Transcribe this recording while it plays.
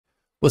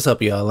What's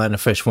up, y'all?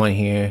 Orlandofresh1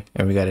 here,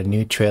 and we got a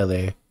new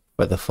trailer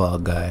for The Fall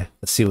Guy.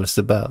 Let's see what it's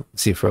about.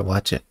 Let's see if we'll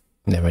watch it.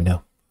 You never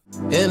know.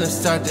 In the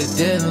start, they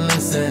didn't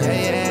listen.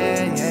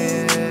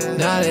 Yeah.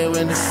 Now they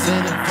win the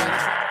center.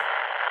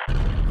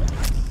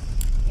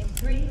 In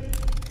 3,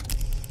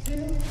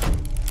 2,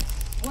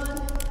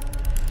 1,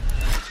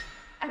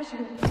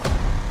 action.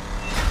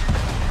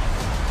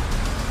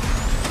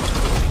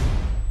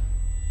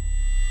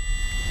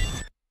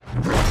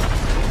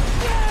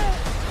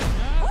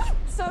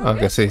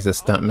 Okay, so he's a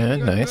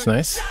stuntman. Nice,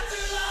 nice.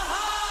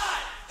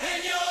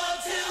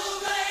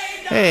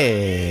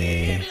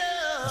 Hey,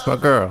 that's my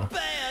girl.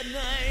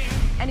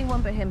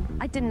 Anyone but him.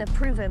 I didn't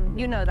approve him.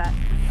 You know that.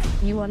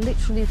 You are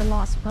literally the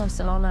last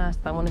person on earth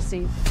I want to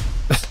see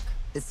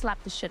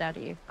slap the shit out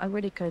of you. I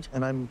really could.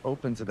 And I'm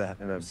open to that,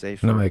 and I'm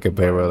safe. Nobody could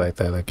play a role like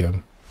that, like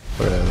him.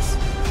 What else?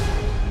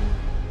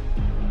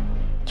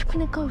 You've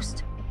been a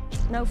ghost.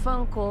 No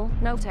phone call,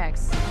 no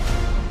text.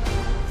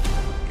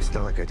 It's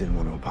not like I didn't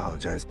want to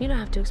apologize. You don't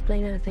have to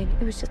explain anything.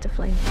 It was just a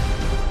flame.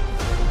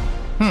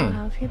 So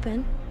how have you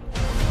been?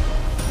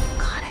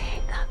 God, I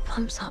hate that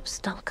thumbs up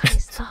stunt guy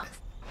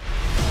stuff.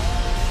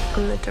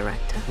 I'm the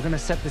director. We're gonna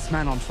set this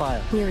man on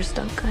fire. You're a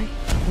stunt guy.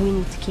 We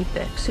need to keep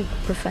it super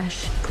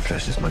profesh.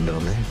 Profesh is my middle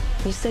name.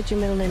 You said your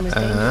middle name was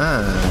David.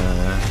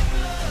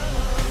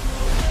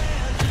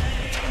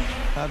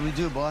 How do we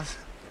do, boss?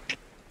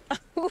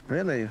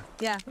 Really?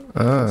 Yeah.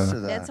 What's to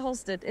Yeah, that? it's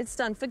holstered. It's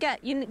done.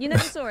 Forget. You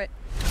never saw it.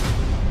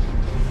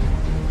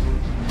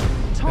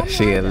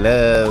 She in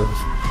love.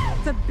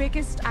 The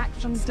biggest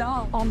action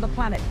star on the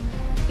planet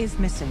is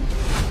missing.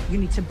 You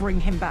need to bring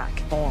him back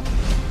on.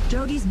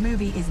 Jodie's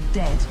movie is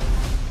dead.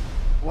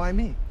 Why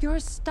me? You're a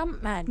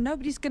stuntman.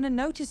 Nobody's gonna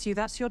notice you.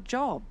 That's your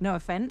job. No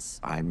offense.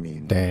 I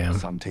mean, Damn.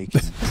 some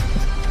taking.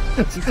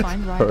 You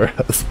find Or right.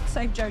 else.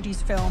 Save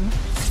Jodie's film.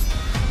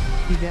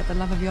 You get the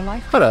love of your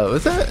life. Hold up,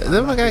 is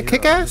that my guy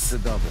Kick-Ass?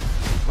 It's a double.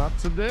 Not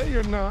today,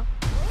 you're not.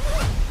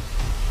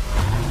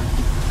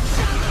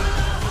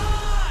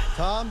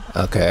 Tom?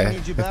 I Okay,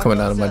 need you it's back coming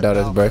on out of my set,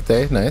 daughter's pal.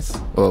 birthday. Nice.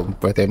 Well,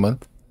 birthday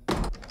month.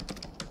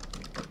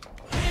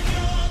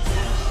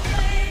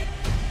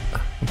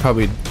 I'm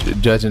probably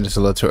judging this a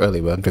little too early,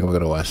 but I'm thinking we're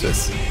gonna watch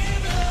this.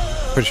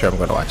 Pretty sure I'm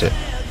gonna watch it.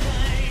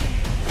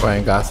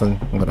 Ryan Gosling,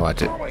 I'm gonna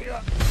watch it.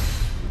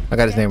 I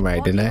got his name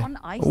right, didn't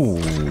I? Ooh.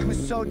 He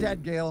was so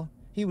dead, Gail.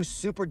 He was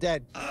super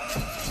dead.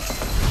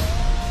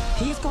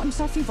 He's got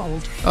himself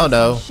involved. Oh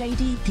no. with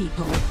shady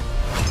people.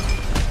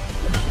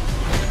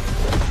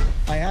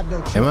 I have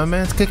no choice. And my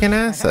man's kicking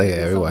ass? Oh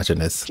yeah, we're watching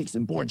this.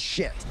 Jason Bourne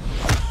shit.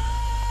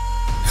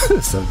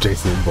 Some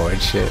Jason Bourne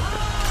shit.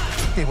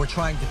 They were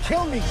trying to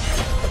kill me.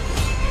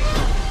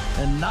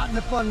 And not in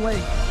a fun way.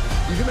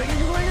 You can make it,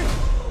 you can make it.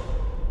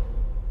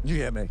 You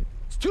can't make it.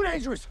 It's too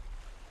dangerous.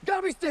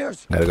 Gotta be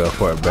stairs. Gotta go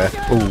for it, Beth.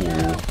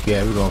 Ooh.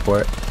 Yeah, we're going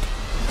for it.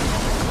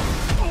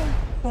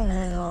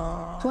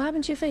 What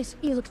happened to your face?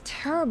 You look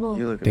terrible.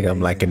 You look I think I'm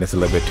liking this a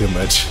little bit too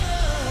much.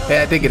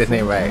 Yeah, I did get his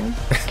name right.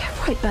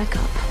 Get right back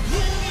up.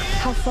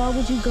 How far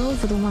would you go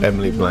for the one?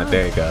 Emily that you Blunt, love?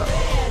 there you go.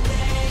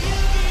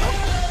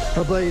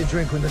 I'll buy you a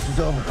drink when this is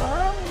over.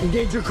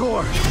 Engage your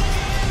core.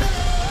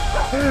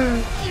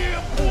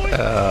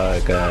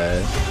 Oh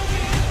god.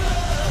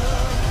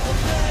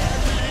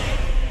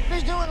 What are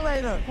you doing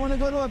later? Want to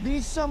go to a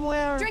beach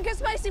somewhere? Drink a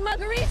spicy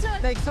margarita.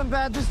 Make some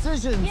bad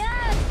decisions.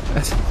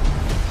 Yes.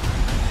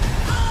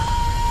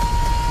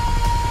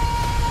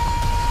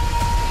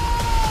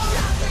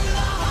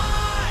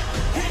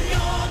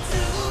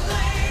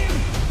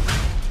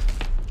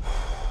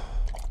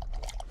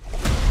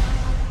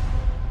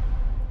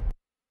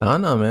 I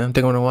don't know, man. I think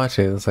I'm gonna watch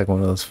it. It's like one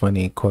of those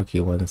funny,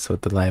 quirky ones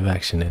with the live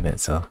action in it.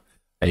 So,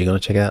 are you gonna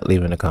check it out?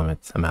 Leave it in the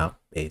comments. I'm out.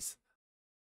 Peace.